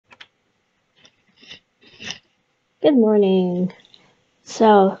Good morning.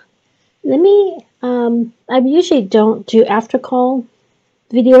 So let me, I usually don't do Aftercall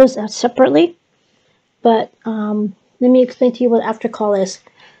videos separately, but let me explain to you what Aftercall is.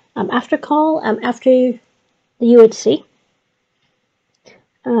 Aftercall, after the UHC,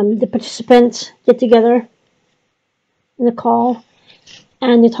 the participants get together in the call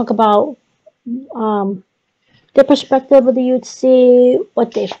and they talk about um, their perspective of the UHC,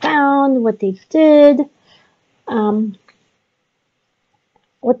 what they found, what they did, um,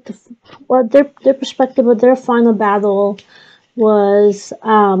 what their perspective of their final battle was.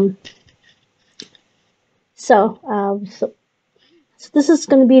 So this is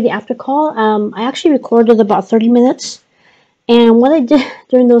going to be the after call. I actually recorded about 30 minutes, and what I did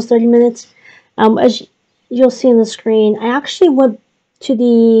during those 30 minutes, as you'll see on the screen, I actually went to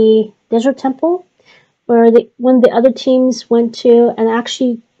the desert temple where one of the other teams went to, and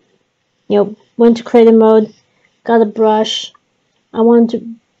actually, went to creative mode, got a brush. I wanted to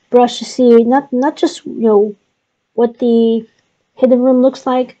brush to see not just what the hidden room looks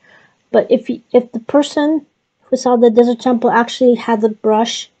like, but if the person who saw the desert temple actually had the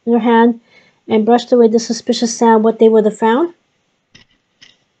brush in their hand and brushed away the suspicious sand, what they would have found.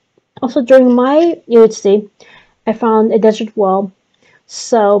 Also, during my UHC, I found a desert well.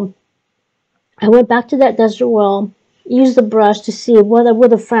 So I went back to that desert well, used the brush to see what I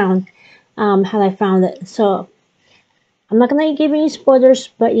would have found had I found it. So I'm not going to give any spoilers,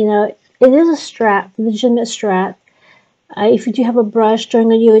 but it is a strat, a legitimate strat. If you do have a brush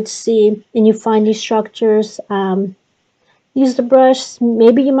during a UHC and you find these structures, use the brush.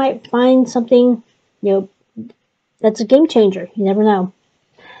 Maybe you might find something, that's a game changer. You never know.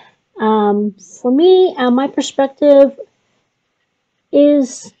 For me, my perspective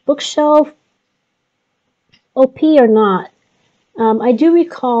is bookshelf OP or not. I do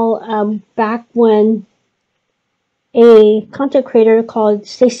recall back when a content creator called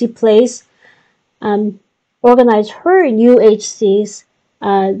Stacy Plays organized her UHCs.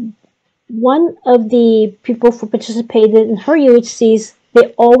 One of the people who participated in her UHCs,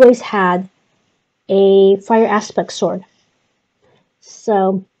 they always had a fire aspect sword.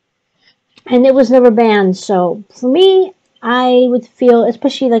 So, and it was never banned. So for me, I would feel,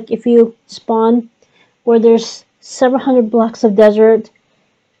 especially like if you spawn where there's several hundred blocks of desert,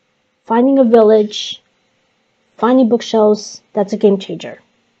 finding a village, finding bookshelves, that's a game changer.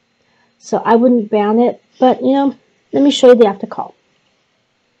 So I wouldn't ban it, but let me show you the after call.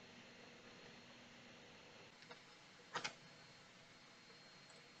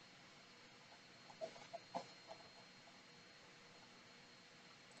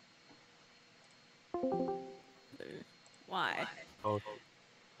 Why? Oh,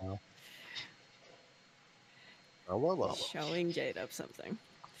 well. Showing Jade up something.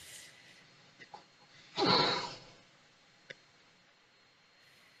 I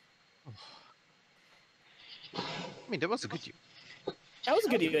mean, that was a good UHC. That was a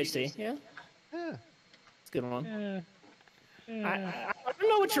good UHC, yeah. Yeah. It's a good one. Yeah. I don't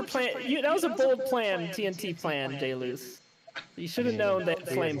know what your plan. That was a bold plan, TNT plan, J-Luce. You should have known that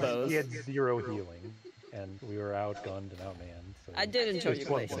flame bows. He had 0 healing, and we were outgunned and outmanned. So I did enjoy you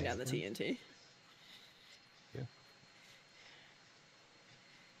placing down the TNT. Yeah.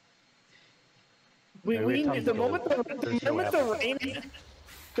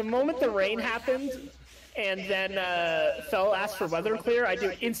 The moment the rain happened, and then Fel asked for weather clear, I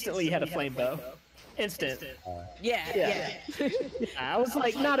knew instantly he had a flame bow. Instant. Yeah. I was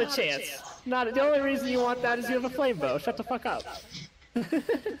like, not a chance. The only reason you want that is you have a flame bow. Shut the fuck up.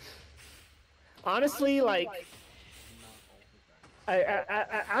 Honestly, like,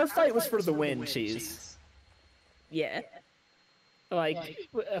 our fight was for the win, Cheese. Yeah. Like,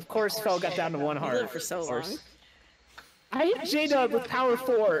 of course, Fel got down to 1 heart. Lived for so long. I hit J-Dub with power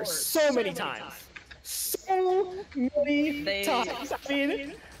 4 so many times. So many times. I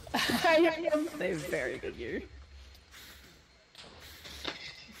mean, they have very good gear.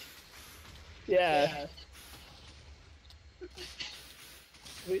 Yeah.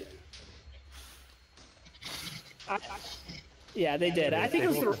 Yeah, they did. I think it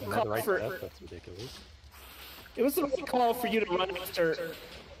was the right call for. That's ridiculous. It was the right call for you to run after.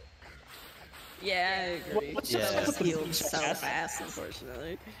 Yeah, I agree. Just healed so fast,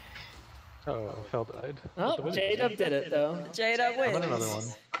 unfortunately. Oh, Fel died. Oh, J-Dub did it, though. J-Dub wins. How about another one?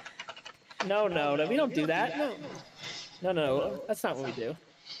 No, we don't do that. No, that's not what we do.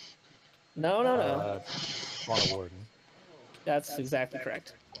 No. Want a warden. That's exactly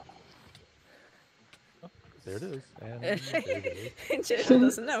correct. Oh, there it is. And there it is. J-Dub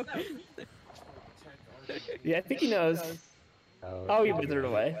doesn't know. Yeah, I think he knows. Oh, he withered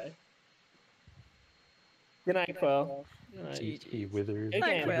away. Good night, Quill. Good night. He withers. Good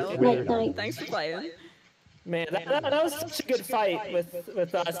game. Well, Good Night, game. night. thanks for playing. Man, that was such a good fight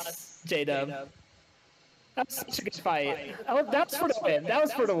with us, J-Dub. That was such a good fight. That was for the win. That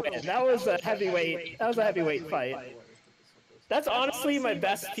was for the win. That was a heavyweight. That was a heavyweight fight. That's honestly my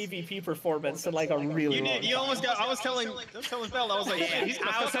best PvP performance in like a really You long did. You time. almost got. I was telling Bell. I was like, Yeah, he's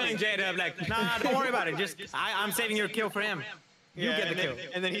I was telling J-Dub, like, nah, don't worry about it. Just, I'm saving your kill for him. You get the kill.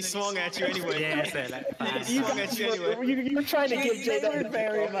 And then he swung at you anyway. Yeah, so, like, fine. He swung at you anyway. You were trying to give They J-Dub were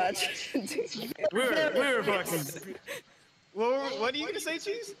very much. we were fucking. What are you gonna say,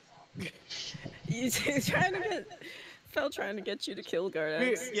 Cheese? He's trying to get. Phil trying to get you to kill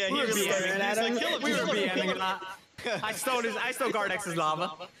Gardex. Yeah, We were was BMing like, at him. kill him, We were kill him, kill BMing him. a lot. I stole Gardex's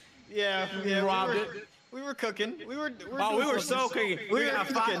lava. Yeah, robbed we were cooking. We were So cooking. We got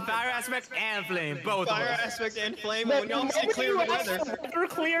fire aspect and flame, both fire of us. aspect and flame. And when y'all say clear the weather, Weather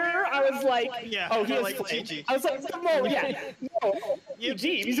clear, I was like, Yeah, oh, he has like flame. GG. I was like, no,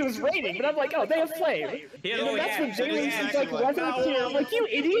 GG, because it was raining, but I'm like, oh, they have flame. Yeah, And then that's when that is Jalen's exactly like, what- weather clear. I'm like, you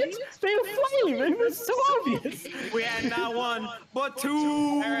idiot! They have flame! It was so obvious. We had not one, but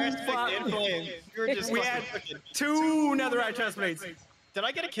two. fire aspect and flame. We were just We fucking had cooking. two netherite chest plates. Did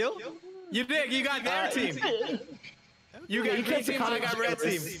I get a kill? You did. You got their team. You got green team. I got red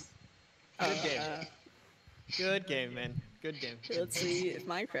team. Good game. Good game, man. Good game. Let's see if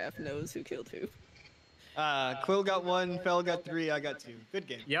Minecraft knows who killed who. Quill got 1, Fell got 3, I got 2. Good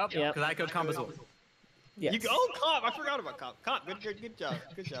game. Yep. Yep. Because I could compass one. Yes. Comp! I forgot about Comp. Comp, good job.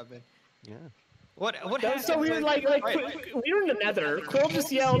 Good job, man. Yeah. What That was happened? so weird, like we were in the nether. Quill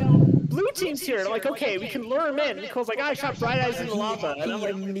just yelled, blue team's here. And I'm like, okay, we can lure him in. And Quill's like, I shot Bright Eyes in the lava. And I'm He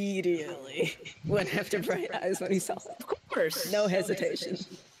like, immediately went after Bright Eyes when he saw it. of course. No hesitation.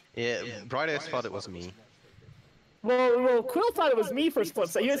 Yeah, Bright Eyes thought it was me. Well, Quill thought it was me for a split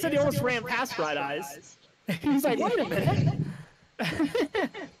second. He said he almost ran past Bright Eyes. He's like, wait a minute.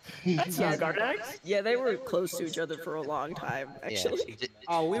 That's not Gardex. Yeah, they were close to each other for a long time, actually. Yeah.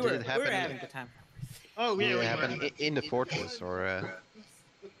 Oh, we Did were it happen having a good time. Oh, Did yeah, it happen in the fortress or?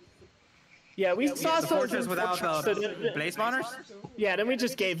 Yeah, we saw The some fortress without so the then- blaze spawners? Yeah, then we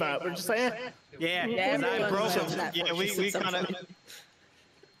just gave up. We're just like, eh. Yeah, Yeah, because I everyone broke jumped them. that Yeah, fortress we at some kind of. point.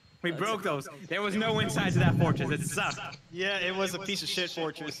 We broke those. There was no inside to that fortress. It sucked. Yeah, it was a piece of shit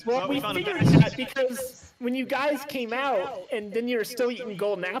fortress. Well, But we found a figured bastion. that because when you guys came out and then you're still eating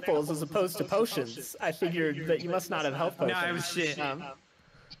golden apples as opposed to potions, I figured that you must not have health potions. No, it was shit.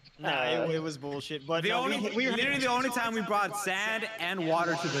 Nah, it was bullshit. But The no, only, we literally the only time we brought sand and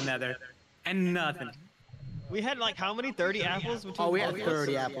water to the nether, and nothing. we had like how many? 30 apples? Between Oh, we had both of us?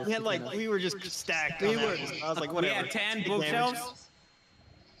 30 apples. We had like we were just stacked. We on were- apples. I was like, We whatever. had 10 Take bookshelves. damage.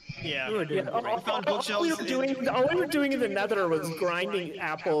 Yeah. We were doing Yeah, great. found all bookshelves we were doing in the nether was grinding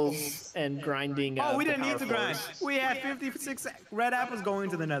apples and grinding. Oh, we the didn't need to power grind. floors. We had 56 red apples going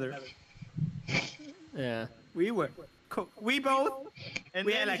to the nether. Yeah. We were. We both. And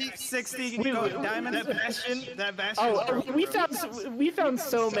We then had like he- 60 That diamonds. bastion. Oh, we found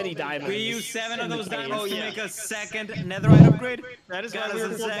so many diamonds. We used 7 of those diamonds Oh, to yeah. make a second netherite upgrade. That is Got why we us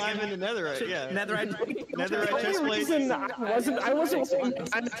were a full second diamond in the netherite. Yeah. Netherite. Netherite The chest only plate. reason I wasn't saying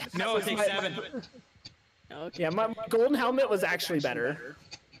No, it takes 7. Okay. Yeah, my golden helmet was actually better.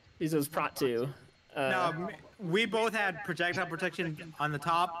 Because it was Prot 2. No, we both had projectile protection on the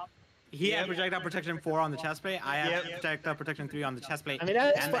top. He had projectile protection 4 on the chest plate. I had projectile protection 3 on the chest plate. I mean,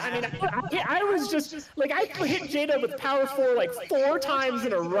 that's, and the I mean, I was just like I hit Jada with power 4 like 4 times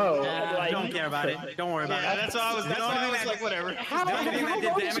in a row. and, like, don't care about it. Don't worry about Yeah, it. that's why I was. That's The why only I thing was that- like, whatever. The only thing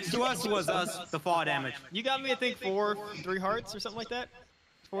that did damage to us was the fall damage. You got me, I think, 3 hearts or something like that.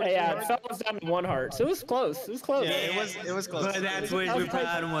 4 Yeah, 3 it hearts? fell down to 1 heart, so it was close. It was close. Yeah, it was close. But that's what the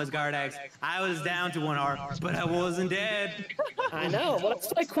problem was, Gardex. I was down to 1 heart, but I wasn't dead. I know. Well, that's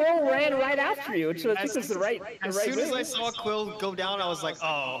why Quill ran right after you, which I think is the right As soon as I saw Quill go down, I was like,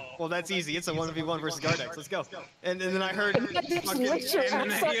 oh, well, that's easy. It's a 1v1 versus Gardex. Let's go. And then I heard fucking,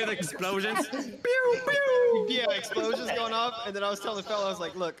 And then I hear the explosions. Pew, pew. yeah, explosions going off. And then I was telling the fella, I was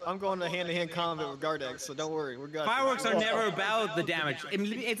like, look, I'm going to hand-to-hand combat with Gardex, so don't worry. We're good. Fireworks are never about the damage.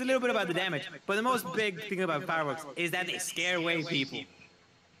 It's a little bit about the damage, but the most big thing about fireworks is that they scare away people.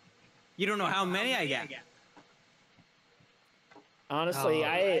 You don't know how many I get. Honestly,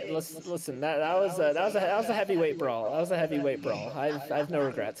 listen. That was a heavyweight brawl. That was a heavyweight brawl. I've no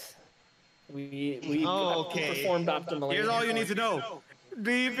regrets. We performed optimally. Here's all you need to know.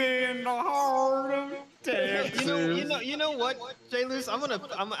 Deep in the heart of Texas. You know what, Jay Luce? I'm gonna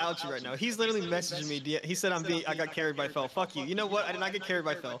out you right now. He's literally messaging me. He said I got carried by Fell. Fuck you. You know what? I did not get carried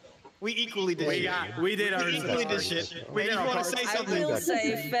by Fell. We equally did shit. We did our We equally did shit. We Hey, did you our want to part. say I something? will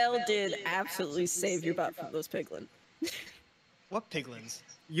say, Fel did absolutely save your butt from those piglin. What piglins?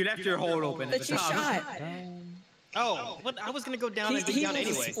 You left your hole open at That the you top. shot. Oh, but I was gonna go down and dig He down was a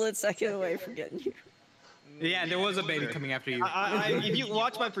anyway. split second away from getting you. Yeah, there was a baby coming after you. If you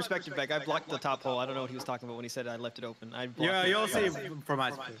watch my perspective back, I blocked the top hole. I don't know what he was talking about when he said I left it open. I blocked Yeah, it. you'll see from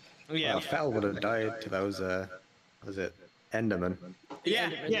my side. Yeah. Fel would have died to those, was it Enderman? Yeah.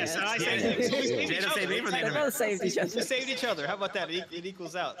 Yes, and I saved him. So we saved each Jada saved me from other. the They both saved each We other. saved each other. How about that? It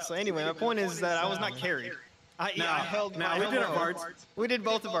equals out. So anyway, my point is that I was not carried. I held. No, I we held did my our own. parts. We did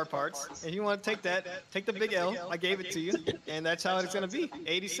both of our parts. If you want to take that, take the big L. I gave it to you, and that's how it's gonna be.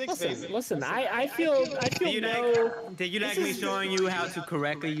 86, baby. Listen, I feel Did you like me showing you how to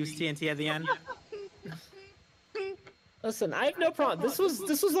correctly use TNT at the end? Listen, I have no problem. This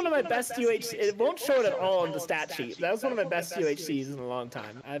was one of my best UHC. It won't show it at all on the stat sheet. That was one of my best UHCs in a long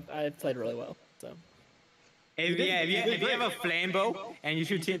time. I've played really well. So If you have a flame bow and you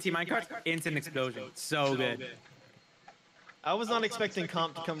shoot TNT minecarts, instant explosion. So good. I was not expecting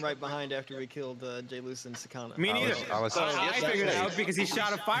Comp to come right behind after we killed Jay Luce and Sakana. Me neither. I I figured it out because he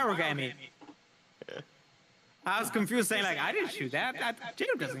shot a firework at me. I was confused, saying like, I didn't shoot that.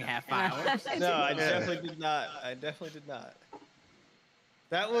 Jacob doesn't have fireworks. No, I definitely did not. I definitely did not.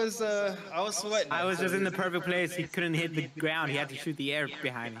 That was, I was sweating. I was just in the perfect place. He couldn't hit the ground. He had to shoot the air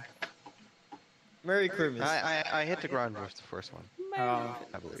behind me. Merry Christmas. I hit the ground with the first one, Oh.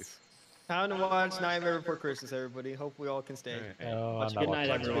 I believe. Time to watch Nightmare Before Christmas, everybody. Hope we all can stay. No, I'm not good night,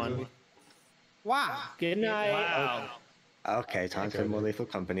 watching it. everyone. Wow. Good night. Wow. Okay, time for more Lethal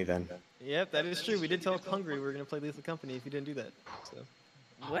Company then. Yep, that is true. We did tell Hungry we were going to play Lethal Company if you didn't do that. So.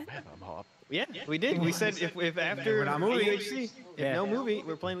 What? Man, I'm hot. Yeah, we did. We said if after We're not moving. UHC, if Yeah. no movie,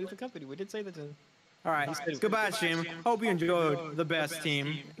 we're playing Lethal Company. We did say that to him. All right. Goodbye, stream. Hope you enjoyed the best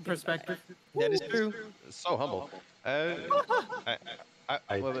team perspective. That is true. So humble. Well,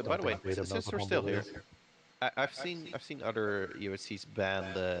 by the way, think Wade since knows we're what still humble here, is. I've seen other UHCs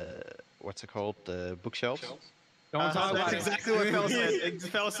ban the what's it called, the bookshelves. Don't talk about That's it. exactly what Fel said.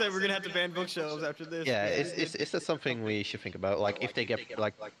 Fel said we're going to have to ban bookshelves after this. Yeah, is that something we should think about? Like if they get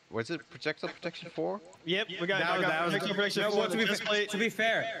like was it projectile protection 4? Yep, we got, That was projectile protection no, for well, the chest plate. to be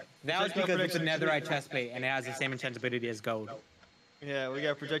fair, that was Projectile because it's a protection. netherite chest plate and it has the same enchantability as gold. Yeah, we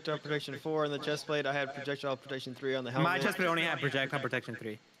got projectile protection 4 on the chest plate. I had projectile protection 3 on the helmet. My chest plate only had projectile protection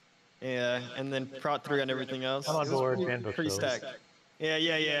 3. Yeah, and then prot 3 on everything else. I'm on It was board, pretty- ban pretty bookshelves. stacked.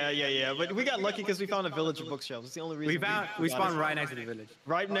 Yeah. But we got lucky because we found a village of bookshelves. It's the only reason. We got spawned it. right next to the village.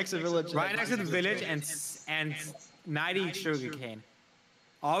 Right next to the village. Right next to the village and 90 sugarcane.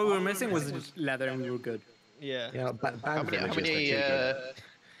 All we were missing was leather and we were good. Yeah. Yeah,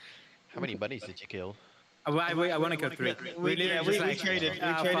 How many bunnies did you kill? I want to kill 3. We literally just traded. We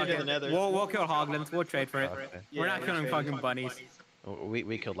 "Ah, traded fuck in it. the nether." We'll kill hoglins. We'll trade for it. Okay. We're Yeah, not we killing traded. fucking bunnies.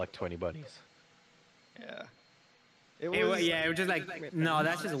 We killed like 20 bunnies. Yeah. It It was. was just like, no,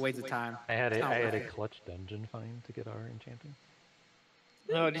 that's just a waste of time. I had It's not a worth it. clutch dungeon find to get our enchanting.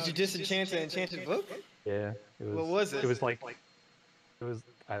 Oh, did you disenchant an enchanted book? Yeah. It was, What was it? It was like, it was,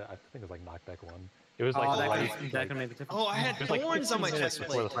 I think it was like knockback 1. It was Oh, like, that right, could that could make the difference. Oh, I had it was like thorns on 15 my minutes chest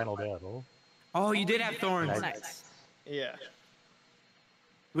before the plate. final battle. Oh, you did have thorns. Nice. Yeah.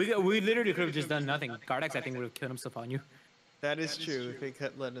 We literally could have just done nothing. Gardex, I think, would have killed himself on you. That is true. If they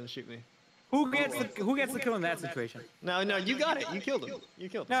kept letting them shoot me. Who gets the kill in that situation? No, you got it. You killed him. You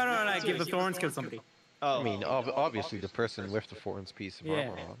killed him. No. Give the thorns kill somebody. Oh. I mean, obviously the person with the thorns piece of Yeah.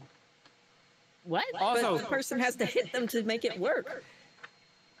 armor on. What? Also- But the person has to hit them to make it work.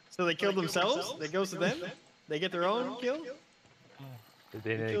 So they killed themselves? They goes to them? They get their own kill? They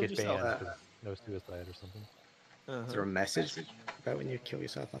didn't killed get yourself. banned because no suicide or something. Is there a message about when you kill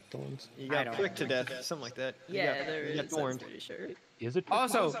yourself at thorns? You I got don't pricked to death, something like that. Yeah, there you is. got thorned. I'm pretty sure. Is it?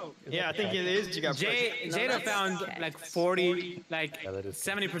 Also, Yeah, I think it is. You got pricked. Jada that's found like 40, like Yeah, that is-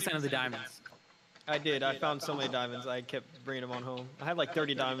 70% of the diamonds. I did. I found so many diamonds. I kept bringing them on home. I had like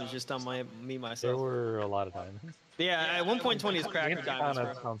 30 diamonds just on me There myself. were a lot of diamonds. Yeah, at 1.20 is cracked with diamonds. I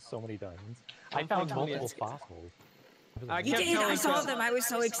bro. found so many diamonds. I found multiple fossils. I You kept did. I telling saw Chris- them. I was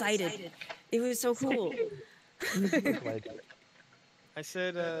so excited. It was so cool. Like, I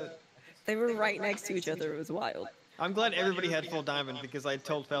said, They were right next to each other. It was wild. I'm glad everybody had full diamond because I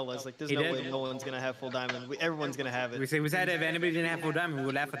told fellas, like, there's He no did. way no one's going to have full diamond. Everyone's going to have We it. said if anybody didn't have full diamond, we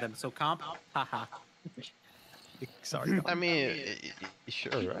would laugh at them. So comp, haha. Sorry. I mean,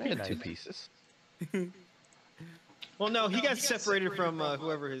 sure, I had 2 pieces. Well, no, he got separated from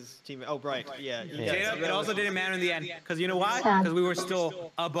whoever his teammate. Oh, Bright. Yeah. he got It separated. also didn't matter in the end, because you know why? Sad. Because we were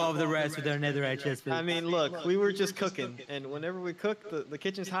still above the rest with our netherite chest. I mean, look, we were just cooking, and whenever we cook, the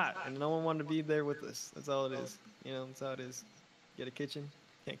kitchen's hot, and no one wanted to be there with us. That's all it is. You know, that's how it is. Get a kitchen,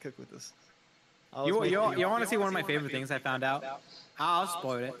 can't cook with us. You want to see one of my favorite things I found out? I'll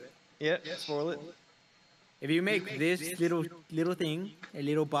spoil it. Yeah, spoil it. If you make this little thing, a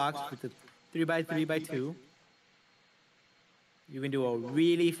little box with a 3x3x2, you can do a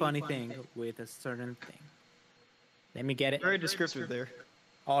really funny thing with a certain thing. Let me get it. Very descriptive there.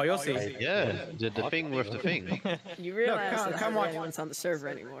 Oh, you'll see. Yeah, the thing with the thing. You realize come- that come hardly on. anyone's on the server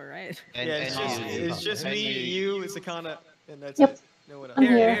anymore, right? And, Yeah, it's just me, you, Sakana, and that's Yep. it. No one else. I'm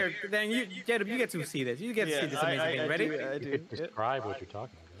here. Here, then you get to see this. You get to see this amazing thing. Ready? I You do. could describe what you're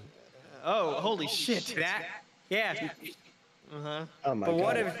talking about. Oh, holy shit. That? Yeah. Uh-huh. Oh my But god.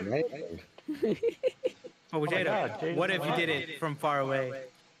 what if- Amazing. Oh, Jada, God, Jada. what if you did it from far away?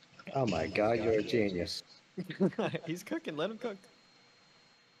 Oh my god, you're a genius. He's cooking, let him cook.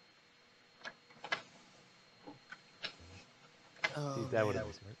 Oh, See, that would man.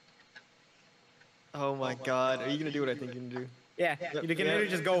 have been smart. Oh my god, are you gonna do what I think you're gonna do? Yeah, you can literally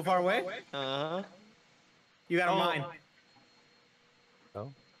just go far away. Uh-huh. You got a Oh. mine.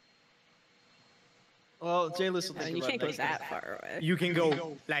 Oh, Well, J-List will I think mean, you about can't it go next time. that far away. You can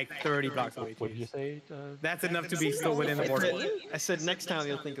go like 30 blocks away. what did you say? That's enough to be still within the border. I said next time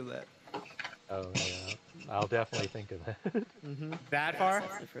you'll think of that. Oh, yeah. I'll definitely think of that. Mm-hmm. That far?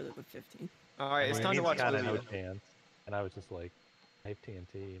 Slightly further than 15. Alright, it's I time mean, to watch kinda the no video. chance. And I was just like, I have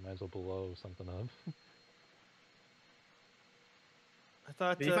TNT, might as well blow something up. I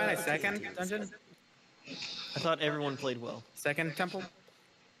thought, Did you find a second dungeon? I thought everyone played well. Second temple?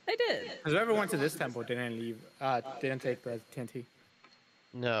 I did. Because whoever went to this temple didn't leave, didn't take the TNT.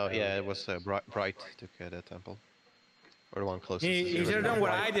 No, yeah, it was Bright took the temple. Or the one closest. He to should have zero. done what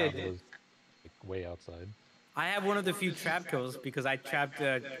I White did. Town was, like, way outside. I have one of the few trap kills because I trapped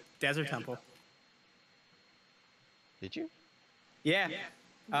the desert temple. Did you? Yeah.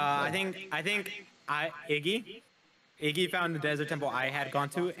 I think Iggy found the desert temple I had gone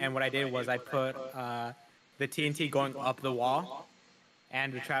to, and what I did was I put the TNT going up the wall,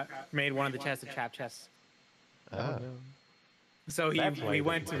 and made one of the chests a trap chest. Ah. So That's why we he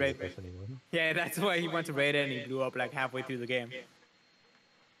went doesn't to play raid. with us anymore. Yeah, that's why he went to raid it, and he blew up like halfway through the game.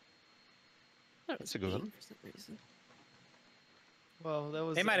 That's a good one. For some reason. Well, that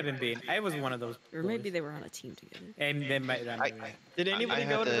was. It might have been Bean. I was one of those. Or maybe they were on a team together. And they might. Did anybody I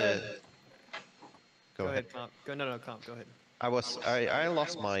go had to the? Go ahead. Comp. No, Comp. Go ahead. I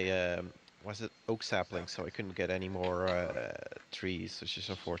lost my was it oak sapling, so I couldn't get any more trees, which is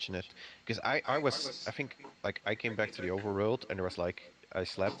unfortunate. Because I think like I came back to the overworld and there was like I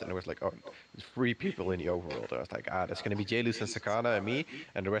slept and there was like there's 3 people in the overworld. I was like that's gonna be Jalus and Sakana and me,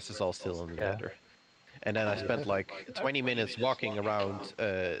 and the rest is all still in the Yeah. nether. And then I spent like 20 minutes walking around,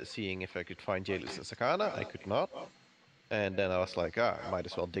 seeing if I could find Jalus and Sakana. I could not. And then I was like, I might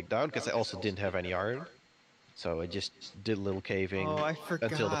as well dig down, because I also didn't have any iron. So I just did a little caving Oh, I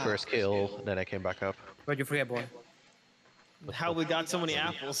until the forgot. first kill, then I came back up. What'd you forget, boy? How we got so many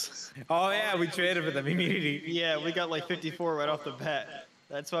apples? Oh yeah, we traded with them immediately. Yeah, we got like 54 right off the bat.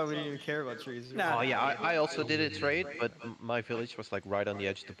 That's why we didn't even care about trees. Nah. Oh yeah, I also did a trade, but my village was like right on the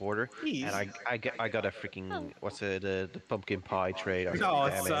edge of the border, Jeez. and I got a freaking the pumpkin pie trade. I was Oh,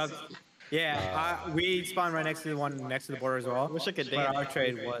 like, it damn sucks. Yeah, we spawned right next to the one next to the border as well. Wish I could But dance. our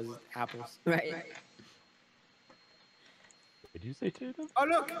trade was apples. Right. Did you say Tatum? Oh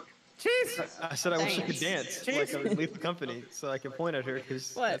look, cheese! I said I wish I could Thanks. dance like I would leave the company so I could point at her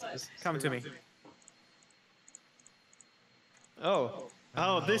because. What? Come to me. Oh,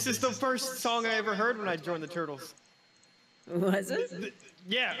 this is the first song I ever heard when I joined the Turtles. Was it?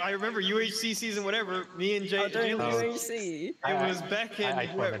 Yeah, I remember UHC season whatever. Me and Jay. Oh, during Jay- UHC. It was back in. I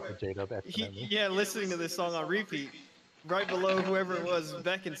whoever- tormented J-Dub accidentally. yeah, listening to this song on repeat, right below whoever it was,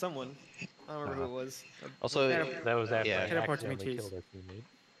 Beck and someone. I don't remember who it was. Also, That was after Yeah. I Teleport to me, accidentally cheese. killed our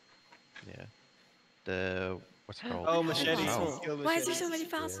teammate. yeah, the what's it called? Oh, machete. Oh. Kill Why is machete. there so many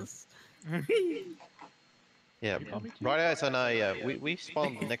fossils? Yeah, Bright Eyes and I we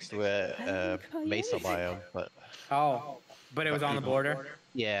spawned next to a mesa biome, but Oh, but it was on the border.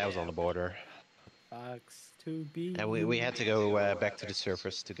 yeah, I was on the border, Sucks to be. and we had to go back to the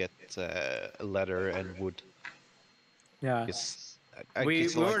surface to get leather and wood. Yeah. 'Cause We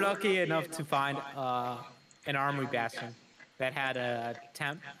guess, were like- lucky enough to find an armory bastion that had a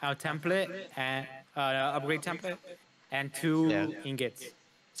template and upgrade template and 2 Yeah. ingots.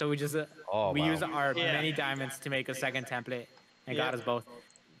 So we just Oh, we wow. used our Yeah. many diamonds to make a second template and Yeah. got us both.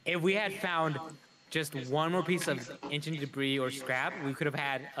 If we had found just one more piece of ancient debris or scrap, we could have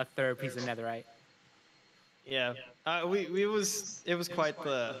had a third piece of netherite. Yeah. It was quite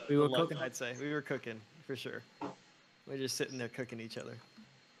the We were luck, cooking. I'd say. We were cooking for sure. We were just sitting there cooking each other.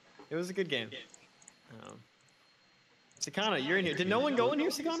 It was a good game. Sakana, you're in here. Did no one go in here,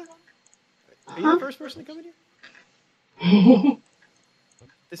 Sakana? Are you the first person to come in here?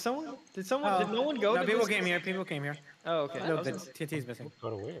 Did no one go? No, to people this? came here. People came here. Oh, okay. No, the TNT's missing. Go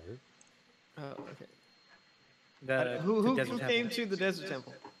to where? Oh, okay. The Who desert temple. came to the desert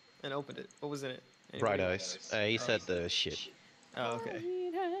temple and opened it? What was in it? Bright Anybody? eyes. He said the shit. Oh, okay.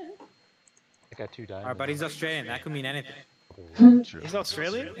 I got 2 diamonds. Alright, but he's Australian. That could mean anything. He's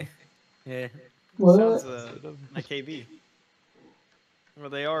Australian? Yeah. Sounds What? like KB. Well,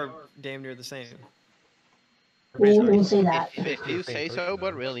 they are damn near the same. We'll say that. If you say so,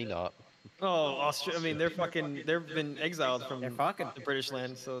 but really not. Oh, I mean, they've been exiled from They're fucking. the British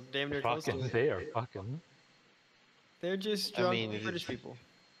land, so damn near close to Fucking, it. they are fucking. They're just I drunk mean, it British is- people.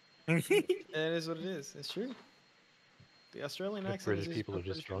 That is what it is. It's true. The Australian The accent British is just people are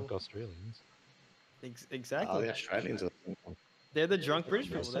British just drunk Australians. Exactly. Oh, the Australians are. They're the drunk British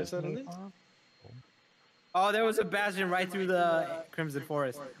people. That's what it is. Oh, there was a bastion right through the Crimson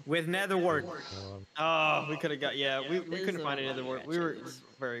Forest with nether wart. Oh, we could have got. Yeah, we This couldn't is find one of another my word. We were matches.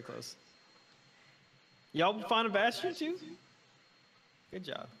 very close. Y'all find a bastion too? Good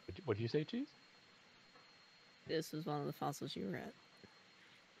job. What do you say, Cheese? This was one of the fossils you were at.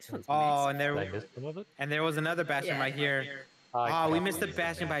 This one's Oh, massive. and Did I there miss some of it? was another bastion right here. I Oh, we can't missed the believe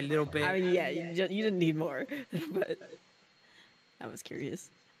bastion that. by a little bit. I mean, yeah, you didn't need more, but I was curious.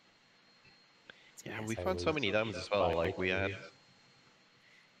 It's Yeah, massive. we found so many diamonds as well. Like we had.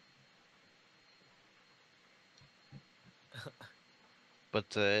 But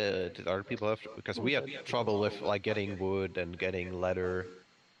did other people have? Because we had trouble with like getting wood and getting leather.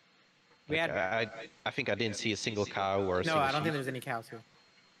 We Like, had. I think I didn't see a single cow or a No, single I don't think sheep. there's any cows here.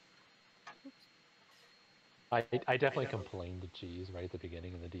 I definitely complained to Cheese right at the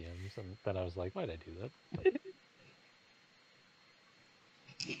beginning in the DMs, and then I was like, why'd I do that?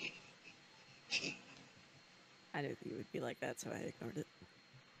 I knew you would be like that, so I ignored it.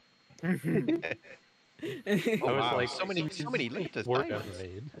 Oh, I was wow, like, so many. Look at this work diamonds. ever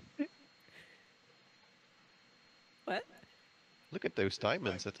made. What? Look at those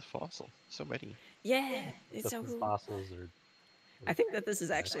diamonds at the fossil. So many. Yeah, it's The so cool. fossils are. I think that this is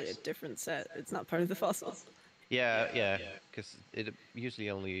actually a different set. It's not part of the fossils. Yeah, because it usually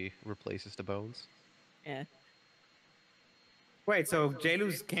only replaces the bones. Yeah. Wait, so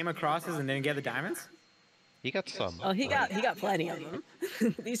J-Luz came across this and didn't get the diamonds? He got some. Oh, he got plenty of them.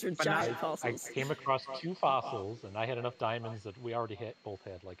 These were But not- giant I fossils. came across 2 fossils, and I had enough diamonds that we already both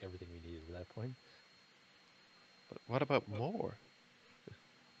had like everything we needed at that point. But what about more?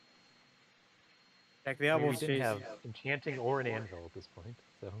 Check the I mean, we elbows, didn't Cheese. have enchanting or an anvil at this point,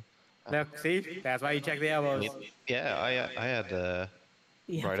 so. Look, see? That's why you check the elbows. Yeah, I had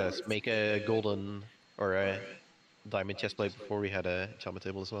Yeah. Bright Eyes make a golden or a diamond chestplate before we had a enchantment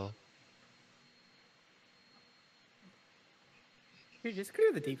table as well. You just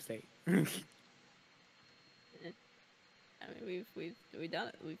clear the deep state. I mean, we've done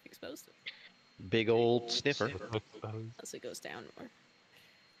it. We've exposed it. Big old sniffer. Unless it goes down more.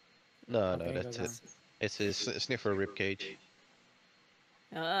 No, Okay, that's goes it. It's a sniffer ribcage.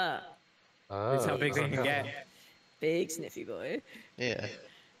 Ah, That's how big they can get. big sniffy boy. Yeah.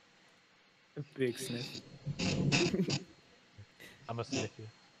 Big sniff. I'm a sniff you.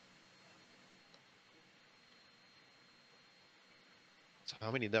 So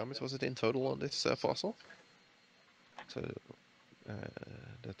how many diamonds was it in total on this fossil? So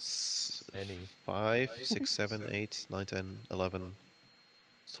that's Many. 5, 6, 7, 8, 9, 10, 11,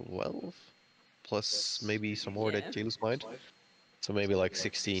 12, plus maybe some more Yeah. that Jailus mined. So maybe like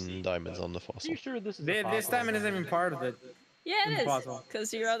 16 diamonds on the Are fossil. you sure this is a This fossil? diamond isn't even part of it. Yeah, it is. Impossible.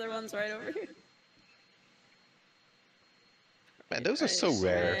 Because your other one's right over here. Man, those are so Right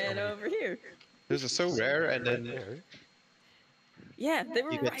rare. over here. Those are so rare, and then There. Yeah, they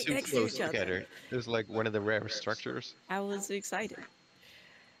were you get right too next to close each other. together. It's like one of the rare structures. I was excited.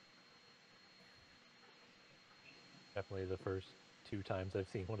 Definitely the first 2 times I've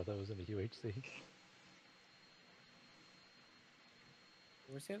seen one of those in a UHC.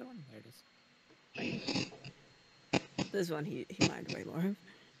 Where's the other one? There it is. This one he mined way more.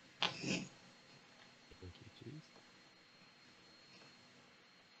 Thank you, Cheese.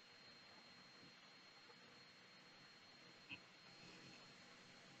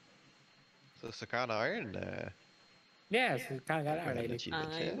 So Sakana Iron. Yes, it kind of got Iron irritated. achievement,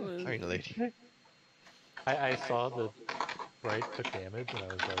 I yeah, was- Iron Lady. I saw the Bright took damage, and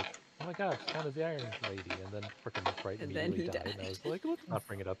I was like, oh my god, it's China's the Iron Lady, and then freaking Bright And then immediately he died, and I died. was like, let's not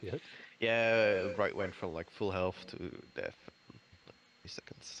bring it up yet. Yeah, right went from like full health to death in 3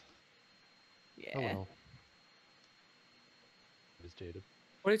 seconds. Yeah. Oh well. It was Jada.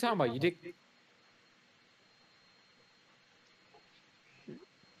 What are you talking about? You did.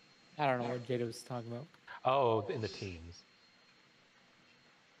 I don't know what Jada was talking about. Oh, in the teams.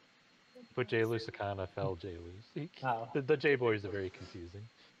 Put J Lusakana, fell J Lus. Oh. The J boys are very confusing.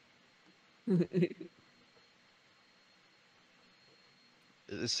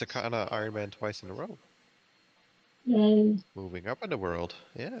 Sakana Iron Man twice in a row. Yay. Moving up in the world.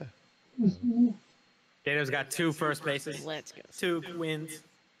 Yeah. Jada's got 2 first places, Let's go. 2 wins.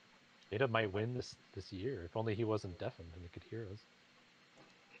 Jada might win this year. If only he wasn't deafened and he could hear us.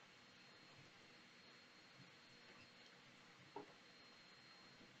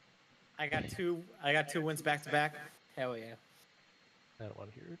 I got two wins back to back. Hell yeah. I don't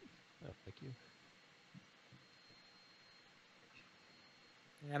want to hear it. Oh, thank you.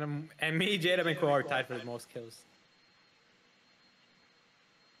 And me, Jada, and Core are tied for the most kills.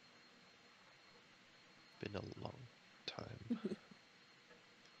 Been a long time.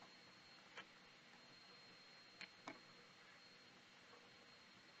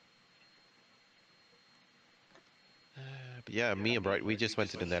 But yeah, me and Bright, we just went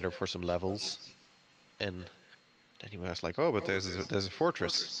to the Nether for some levels, and then he was like, "Oh, but there's a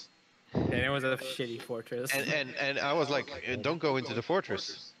fortress." And it was a shitty fortress. And I was like, "Don't go into the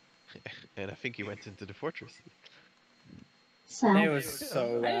fortress." And I think he went into the fortress. So, It was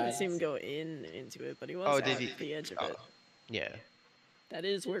so I bad. didn't see him go into it, but he was Oh, at did he? the edge of Oh, it. yeah. That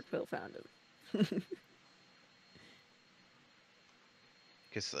is where Quill found him.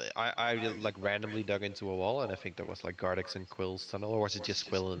 Because I like randomly dug into a wall, and I think that was like Gardex and Quill's tunnel, or was it just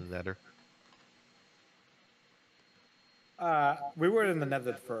Quill in the Nether? We were in the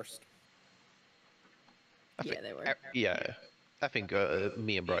Nether first. Yeah, they were. Yeah, I think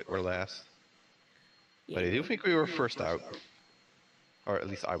me and Bright were last. But I Yeah. do think we were first out. Or at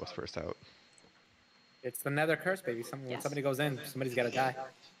least I was first out. It's the Nether curse, baby. When Yes. somebody goes in, somebody's got to die.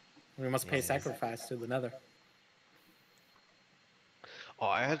 We must pay sacrifice to the Nether. Oh,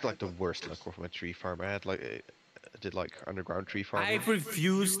 I had like the worst luck with my tree farm. I did like underground tree I farming.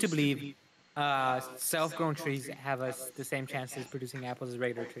 refuse to believe self-grown trees have the same chances of producing apples as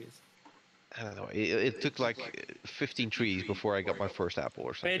regular trees. I don't know. It took like 15 trees before I got my first apple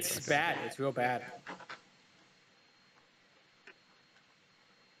or something. It's like bad. It's real bad.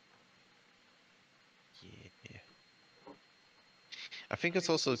 Yeah. I think it's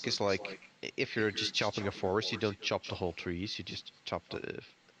also because like if you're just chopping a forest, you don't chop the whole trees. You just chop the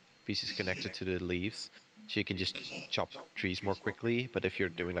pieces connected to the leaves, so you can just chop trees more quickly. But if you're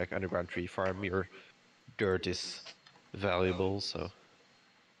doing like underground tree farm, your dirt is valuable, so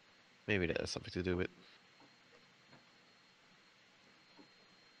maybe that has something to do with.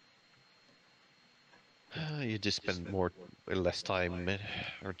 You just spend less time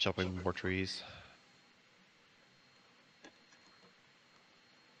or chopping more trees.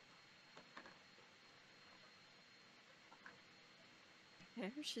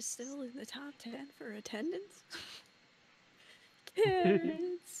 Parrish is still in the top 10 for attendance.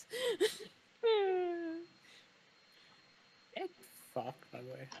 Kids. Fuck, by the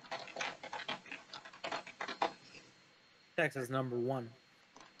way. Texas #1.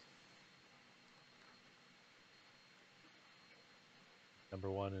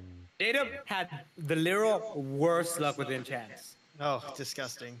 #1 in Data had the literal worst luck with enchants. Oh,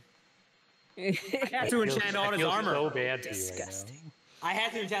 disgusting. I had to enchant all I his feel armor. so bad for you right now. Disgusting. I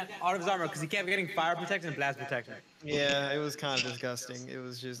had to enchant all of his armor because he kept getting fire protection and blast protection. Yeah, it was kind of disgusting. It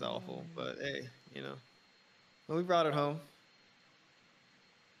was just awful. But hey, you know, well, we brought it home.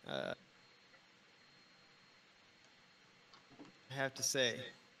 I have to say,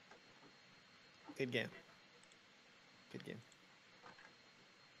 good game. Good game.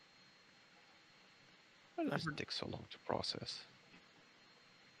 Why does it take so long to process?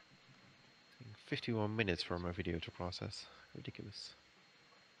 51 minutes for my video to process. Ridiculous.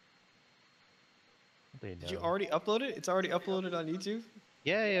 They Did you know. already upload it? It's already uploaded on YouTube?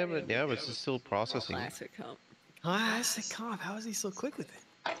 Yeah, but it's still processing. Classic comp. I said, Comp, how is he so quick with it?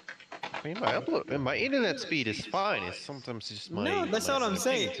 I mean, my internet speed is fine. It's sometimes just my. No, that's my not what I'm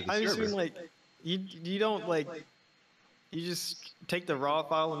saying. to the I just server. mean like, you don't like, you just take the raw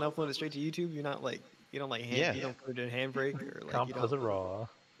file and upload it straight to YouTube. You're not like, you don't like Yeah. you don't put it in Handbrake or like Comp you does don't it raw.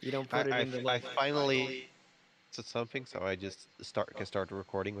 put it into I like. finally said something, so I just can start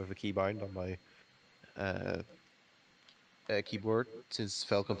recording with a keybind on my keyboard since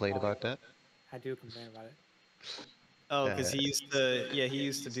Fel complained about that. I do complain about it. Oh, because he used to. Yeah, he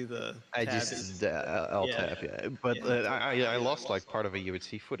used to do the. I tab. just Alt Yeah. tab, yeah. But I lost like part of a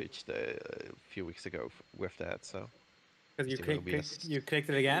UHC footage a few weeks ago with that, so. Because you Still clicked OBS. you clicked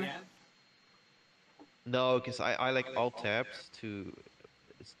it again. No, because I like Alt tabs to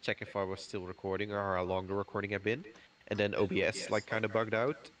check if I was still recording or how long the recording had been, and then OBS like kind of bugged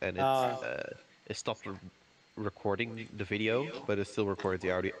out and it stopped recording the video, but it still recorded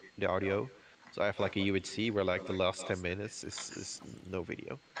the audio. So I have like a UHC where like the last 10 minutes is no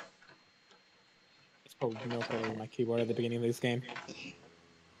video. It's probably milk all over my keyboard at the beginning of this game.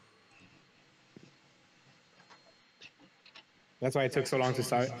 That's why it took so long to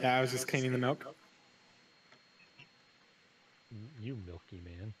start. Yeah, I was just cleaning the milk. You milky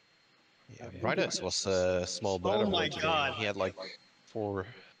man. Yeah, Brightest was a small bladder. Oh my today. God. He had like 4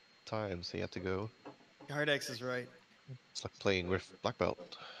 times he had to go. Hardex is right. It's like playing with black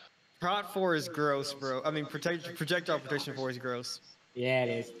belt. Prot 4 is gross, bro. I mean, projectile protection 4 is gross. Yeah, it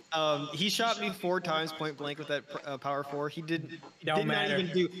is. He shot me 4 times point blank with that power 4. He did Don't matter.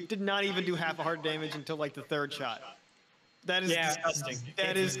 not even do half a heart damage until like the 3rd shot. That is disgusting.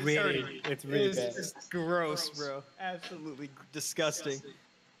 That is really, it's really bad. Just gross, bro. Absolutely disgusting.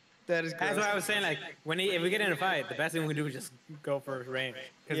 That is gross. That's what I was saying. Like, if we get in a fight, the best thing we can do is just go for range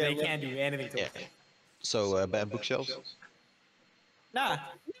because they can't do anything to us. So ban bookshelves. Nah.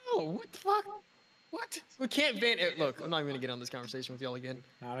 No, what the fuck? What? We can't ban it. Look, I'm not even gonna get on this conversation with y'all again.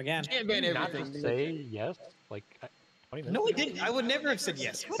 Not again. We can't ban Not everything. to say yes, like 20 minutes. No, I didn't. I would never have said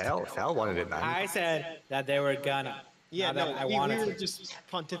yes. What? Fell wanted it banned. I said that they were gonna. Yeah, Not no, that I we wanted were to. just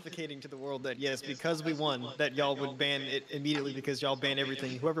pontificating to the world that yes, because we won, that y'all would ban it immediately because y'all ban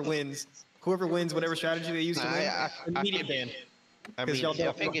everything. Whoever wins, whatever strategy they use to win, immediate ban. I Because mean, y'all I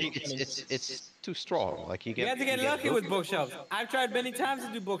don't think want it's too strong. Like you You have to get lucky book- with bookshelves. I've tried many times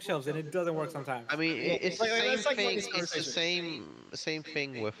to do bookshelves and it doesn't work sometimes. I mean, it's the Like, same let's talk about thing. this It's the same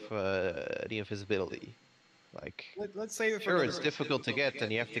thing with the invisibility. Like, Let's save it for sure, another it's one. difficult to get, and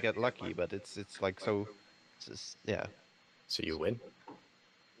you have to get lucky, but it's like so. It's just, yeah, So you win.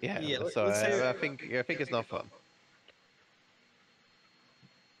 yeah. Yeah, So let's say- I think it's not fun.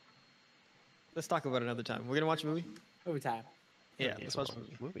 Let's talk about it another time. We're gonna watch a movie. Every time. Yeah, let's watch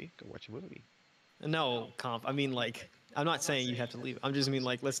a movie. Go watch a movie. No, comp. I mean, like, I'm not saying you have to leave. I'm just mean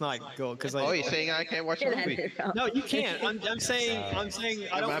like, let's not go because like. Oh, you're saying I can't watch a Get out of movie? here, Phil. No, you can't. I'm saying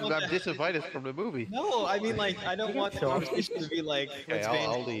I don't I'm want that. disinvited from the movie. No, I mean like I don't want the conversation to be like. Okay, let's I'll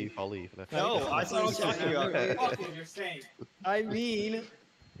ban- leave. I'll leave. No, I thought I was talking about. You're saying. I mean,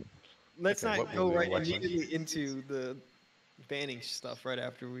 let's Okay, not what go movie are right we watching? immediately into the banning stuff right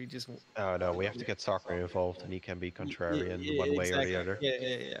after we just. Oh no, we have to get soccer involved, and he can be contrarian one way exactly. or the other.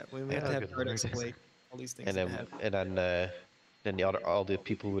 Yeah. We have to have Vertex play all these things. And that then happen. then all the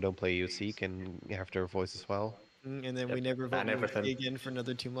people who don't play UHC can have their voice as well. And then we never vote Ban everything. again for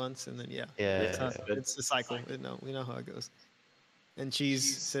another 2 months, and then Yeah. it's a cycle. We know how it goes. And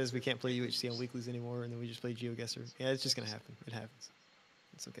Cheese says we can't play UHC on weeklies anymore, and then we just play GeoGuessr. Yeah, it's just gonna happen. It happens.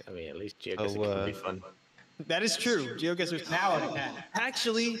 It's okay. I mean, at least GeoGuessr can be fun. That is true. GeoGuessr's Now it can.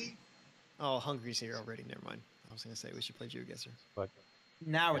 actually. Oh, Hungry's here already. Never mind. I was gonna say we should play GeoGuessr.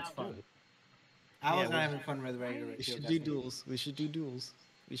 Now it's fun. I Yeah, was not having fun with regular. We should do duels.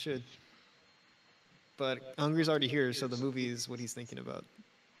 We should. But Hungry's already here, so the movie is what he's thinking about.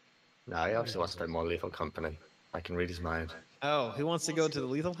 No, he obviously wants to play more Lethal Company. I can read his mind. Oh, he wants to go to the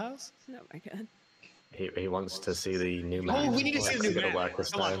Lethal House? Oh my god. He wants to see the new map. Oh, we need to see the new It's gonna map. work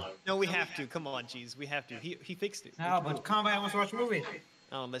this Come time. on. No, we have to. Come on, Cheese. We have to. He fixed it. No, but Combat wants to watch a movie.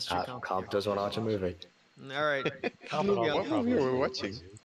 Oh, that's true. Comp does want to watch a movie. All right. Comp Movie on on- What movie were we watching?